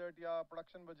सेल्स बजट या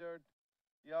प्रोडक्शन बजट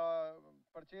या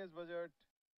परचेज बजट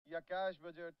या कैश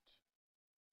बजट,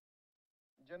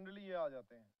 जनरली ये आ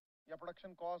जाते हैं, या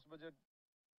प्रोडक्शन कॉस्ट बजट,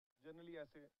 जनरली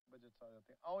ऐसे बजट्स आ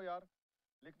जाते हैं। आओ यार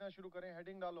लिखना शुरू करें,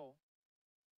 हेडिंग डालो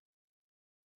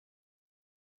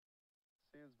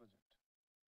सेल्स बजट।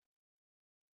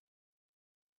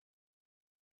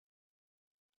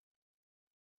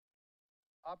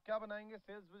 आप क्या बनाएंगे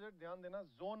सेल्स बजट, ध्यान देना,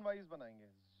 जोन वाइज बनाएंगे,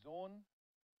 जोन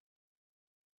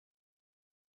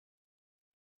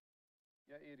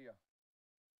या एरिया।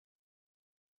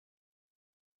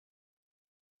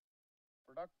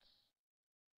 प्रोडक्ट्स,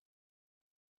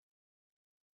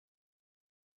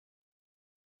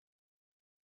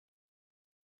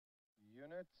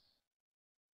 यूनिट्स,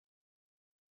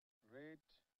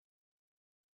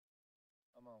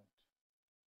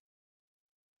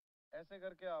 ऐसे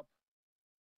करके आप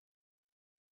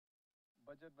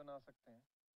बजट बना सकते हैं।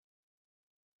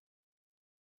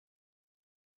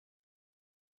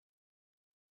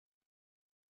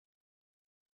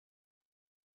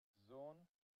 Zone,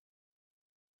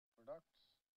 products,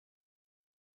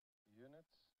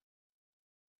 units,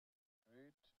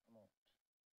 rate, amount.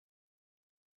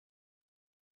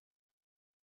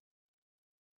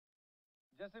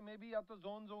 जैसे मे बी या तो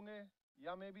जोन्स होंगे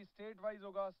या मे बी स्टेट वाइज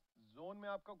होगा। जोन में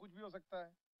आपका कुछ भी हो सकता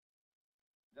है,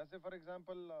 जैसे for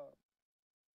example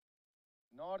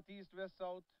north, east, waste,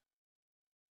 south.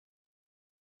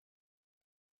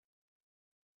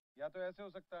 या तो ऐसे हो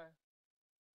सकता है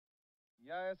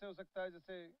या ऐसे हो सकता है,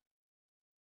 जैसे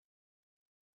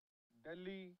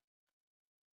Delhi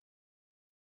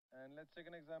and let's take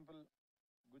an example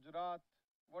Gujarat,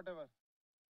 whatever.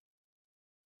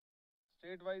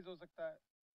 State wise हो सकता है,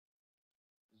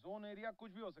 जोन, एरिया,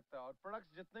 कुछ भी हो सकता है। और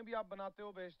प्रोडक्ट्स जितने भी आप बनाते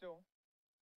हो, बेचते हो,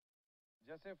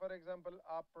 जैसे फॉर एग्जांपल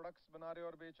आप प्रोडक्ट्स बना रहे हो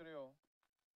और बेच रहे हो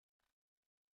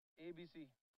एबीसी,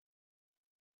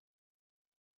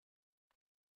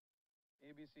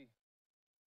 एबीसी,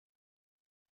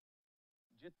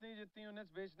 जितनी जितनी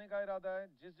यूनिट्स बेचने का इरादा है,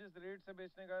 जिस जिस रेट से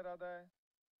बेचने का इरादा है,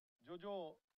 जो जो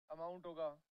अमाउंट होगा,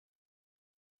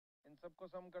 इन सबको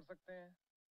सम कर सकते हैं,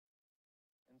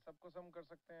 इन सबको सम कर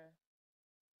सकते हैं।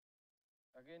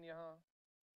 अगेन यहाँ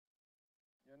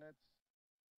यूनिट्स,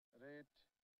 रेट,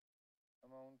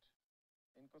 अमाउंट,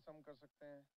 इनको सम कर सकते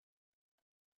हैं,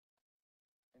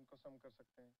 इनको सम कर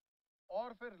सकते हैं।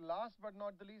 और फिर last but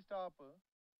not the least आप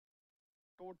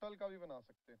टोटल का भी बना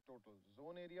सकते हैं, total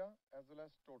zone area as well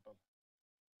as total,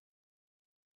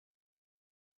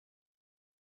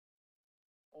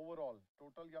 overall,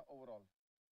 total या ओवरऑल।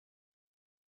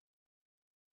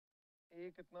 ए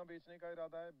कितना बेचने का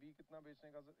इरादा है, बी कितना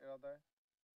बेचने का इरादा है,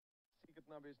 सी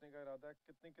कितना बेचने का इरादा है,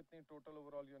 कितनी कितनी टोटल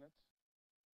ओवरऑल यूनिट्स,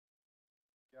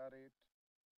 क्या रेट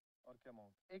और क्या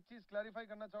अमाउंट। एक चीज क्लैरिफाई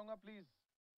करना चाहूंगा प्लीज,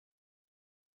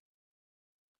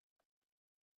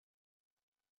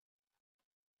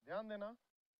 ध्यान देना,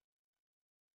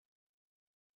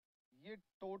 ये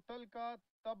टोटल का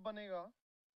तब बनेगा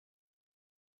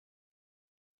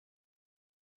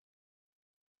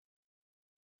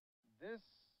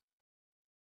this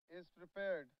is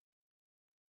prepared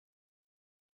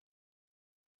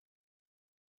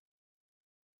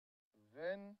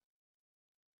when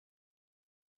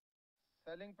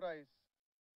selling price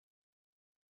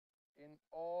in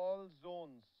all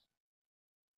zones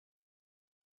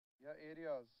या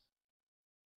areas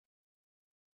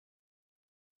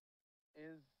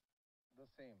is the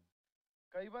same।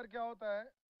 कई बार क्या होता है,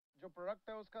 जो प्रोडक्ट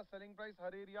है उसका सेलिंग प्राइस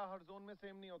हर एरिया हर जोन में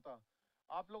सेम नहीं होता।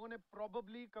 आप लोगों ने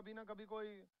प्रोबेबली कभी ना कभी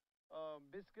कोई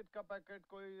बिस्किट का पैकेट,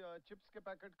 कोई चिप्स के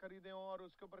पैकेट खरीदे हो और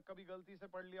उसके ऊपर कभी गलती से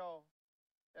पढ़ लिया हो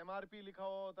एमआरपी लिखा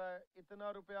हुआ होता है इतना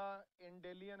रुपया इन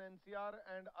Delhi and NCR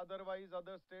and otherwise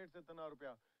other states इतना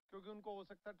रुपया, क्योंकि उनको हो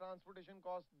सकता है ट्रांसपोर्टेशन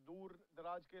कॉस्ट दूर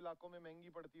दराज के इलाकों में महंगी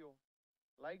पड़ती हो।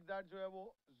 लाइक दैट जो है वो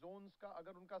जोन्स का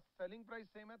अगर उनका सेलिंग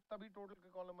प्राइस सेम है तभी टोटल के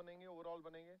कॉलम बनेंगे, ओवरऑल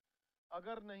बनेंगे।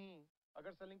 अगर नहीं,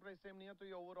 अगर सेलिंग प्राइस सेम नहीं है तो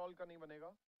ये ओवरऑल का नहीं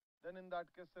बनेगा। देन इन दैट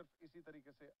केस सिर्फ इसी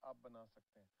तरीके से आप बना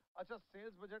सकते हैं। अच्छा,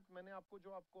 सेल्स बजट मैंने आपको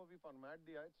जो आपको अभी फॉर्मेट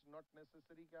दिया है, इट्स नॉट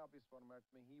नेसेसरी कि आप इस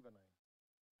फॉर्मेट में ही बनाएं।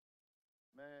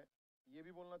 मैं ये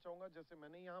भी बोलना चाहूंगा, जैसे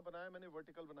मैंने यहाँ बनाया, मैंने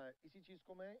वर्टिकल बनाया, इसी चीज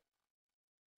को मैं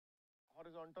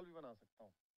हॉरिजॉन्टल भी बना सकता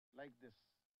हूँ, like this.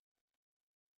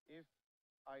 If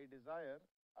I Dzire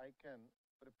I can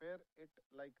prepare it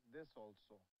like this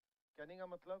also. कहने का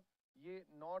मतलब ये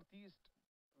north east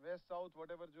west south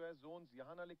what जो है जोन्स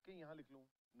यहाँ ना लिख के यहाँ लिख लूँ,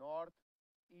 नॉर्थ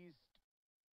ईस्ट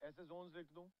ऐसे जोन्स लिख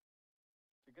दूँ,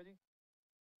 ठीक है जी।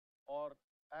 और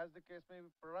एज द केस में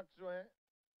प्रोडक्ट्स जो है,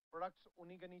 प्रोडक्ट्स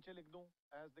उन्हीं के नीचे लिख दूँ,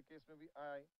 एज द केस में भी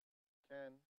I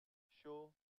can show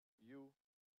you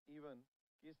even.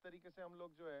 कि इस तरीके से हम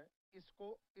लोग जो है इसको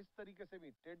इस तरीके से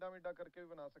भी टेढ़ा मेढ़ा करके भी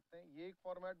बना सकते हैं। ये एक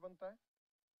फॉर्मेट बनता है।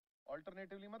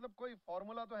 ऑल्टरनेटिवली मतलब कोई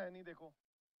फॉर्मूला तो है नहीं, देखो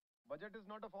budget is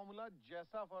not a formula,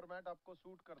 जैसा फॉर्मेट आपको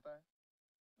सूट करता है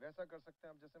वैसा कर सकते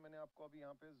हैं आप। जैसे मैंने आपको अभी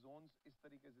यहाँ पे जोन्स इस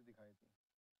तरीके से दिखाई थी,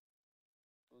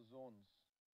 तो जोन्स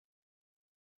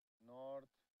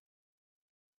नॉर्थ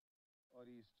और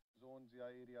ईस्ट जोन्स या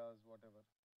एरियाज व्हाटएवर,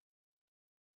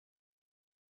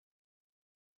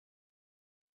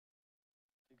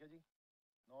 ठीक है जी।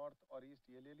 नॉर्थ और ईस्ट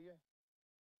ये ले लिए,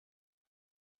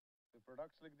 फिर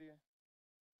प्रोडक्ट्स लिख दिए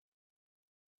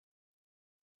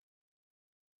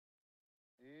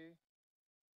A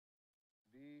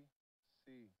B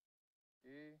C,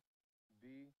 A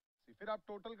B C. फिर आप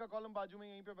टोटल का कॉलम बाजू में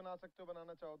यहीं पे बना सकते हो,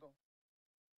 बनाना चाहो तो,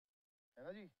 है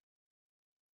ना जी।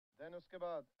 देन उसके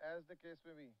बाद एज द केस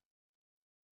में भी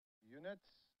यूनिट्स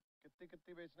कितनी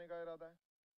कितनी बेचने का इरादा है?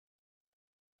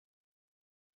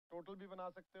 टोटल भी बना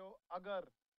सकते हो, अगर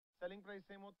सेलिंग प्राइस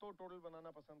सेम हो तो टोटल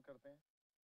बनाना पसंद करते हैं।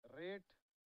 रेट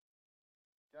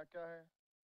क्या क्या है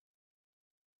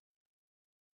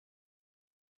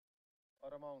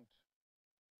और अमाउंट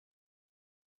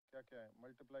क्या क्या है,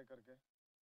 मल्टीप्लाई करके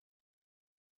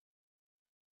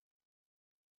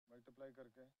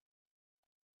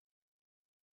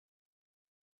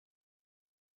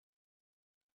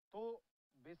तो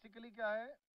बेसिकली क्या है,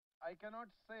 आई कैनॉट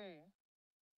से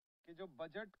कि जो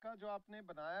बजट का जो आपने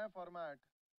बनाया है फॉर्मेट,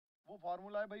 वो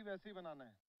फॉर्मूला है भाई वैसे ही बनाना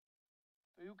है।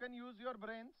 तो you can use your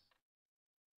brains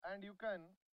and you can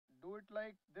do it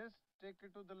like this, take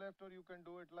it to the left, or you can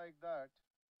do it like that,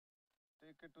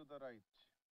 take it to the right.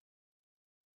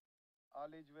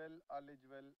 All is well, all is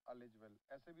well, all is well.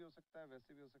 ऐसे भी हो सकता है,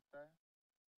 वैसे भी हो सकता है,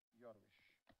 your wish.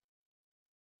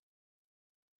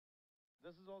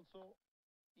 This is also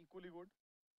equally good,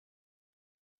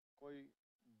 कोई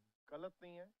गलत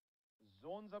नहीं है।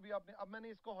 जोन्स अभी आपने, अब मैंने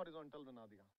इसको हॉरिजॉन्टल बना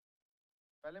दिया।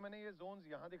 पहले मैंने ये जोन्स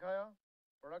यहाँ दिखाया,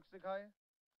 प्रोडक्ट्स दिखाए,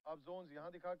 अब जोन्स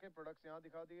यहाँ दिखा के प्रोडक्ट्स यहाँ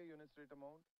दिखा दिए, units rate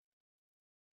amount.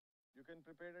 You can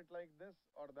prepare it like this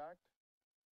or that,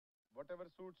 whatever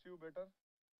suits you better.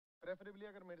 Preferably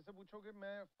अगर मेरे से पूछोगे,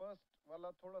 मैं फर्स्ट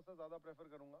वाला थोड़ा सा ज़्यादा प्रेफर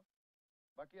करूंगा।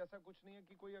 बाकी ऐसा कुछ नहीं है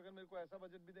कि कोई अगर मेरे को ऐसा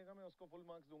बजट भी देगा मैं उसको फुल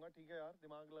मार्क्स दूंगा, ठीक है यार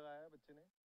दिमाग लगाया है बच्चे ने,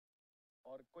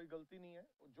 और कोई गलती नहीं है।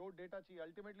 जो डेटा चाहिए,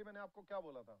 अल्टीमेटली मैंने आपको क्या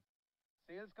बोला था,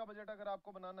 सेल्स का बजट अगर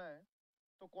आपको बनाना है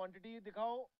तो क्वांटिटी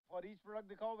दिखाओ, फॉर ईच प्रोडक्ट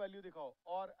दिखाओ, वैल्यू दिखाओ,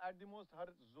 और at the most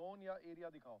her zone या एरिया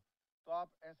दिखाओ। तो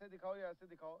आप ऐसे दिखाओ या ऐसे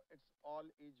दिखाओ, इट्स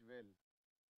ऑल इज वेल।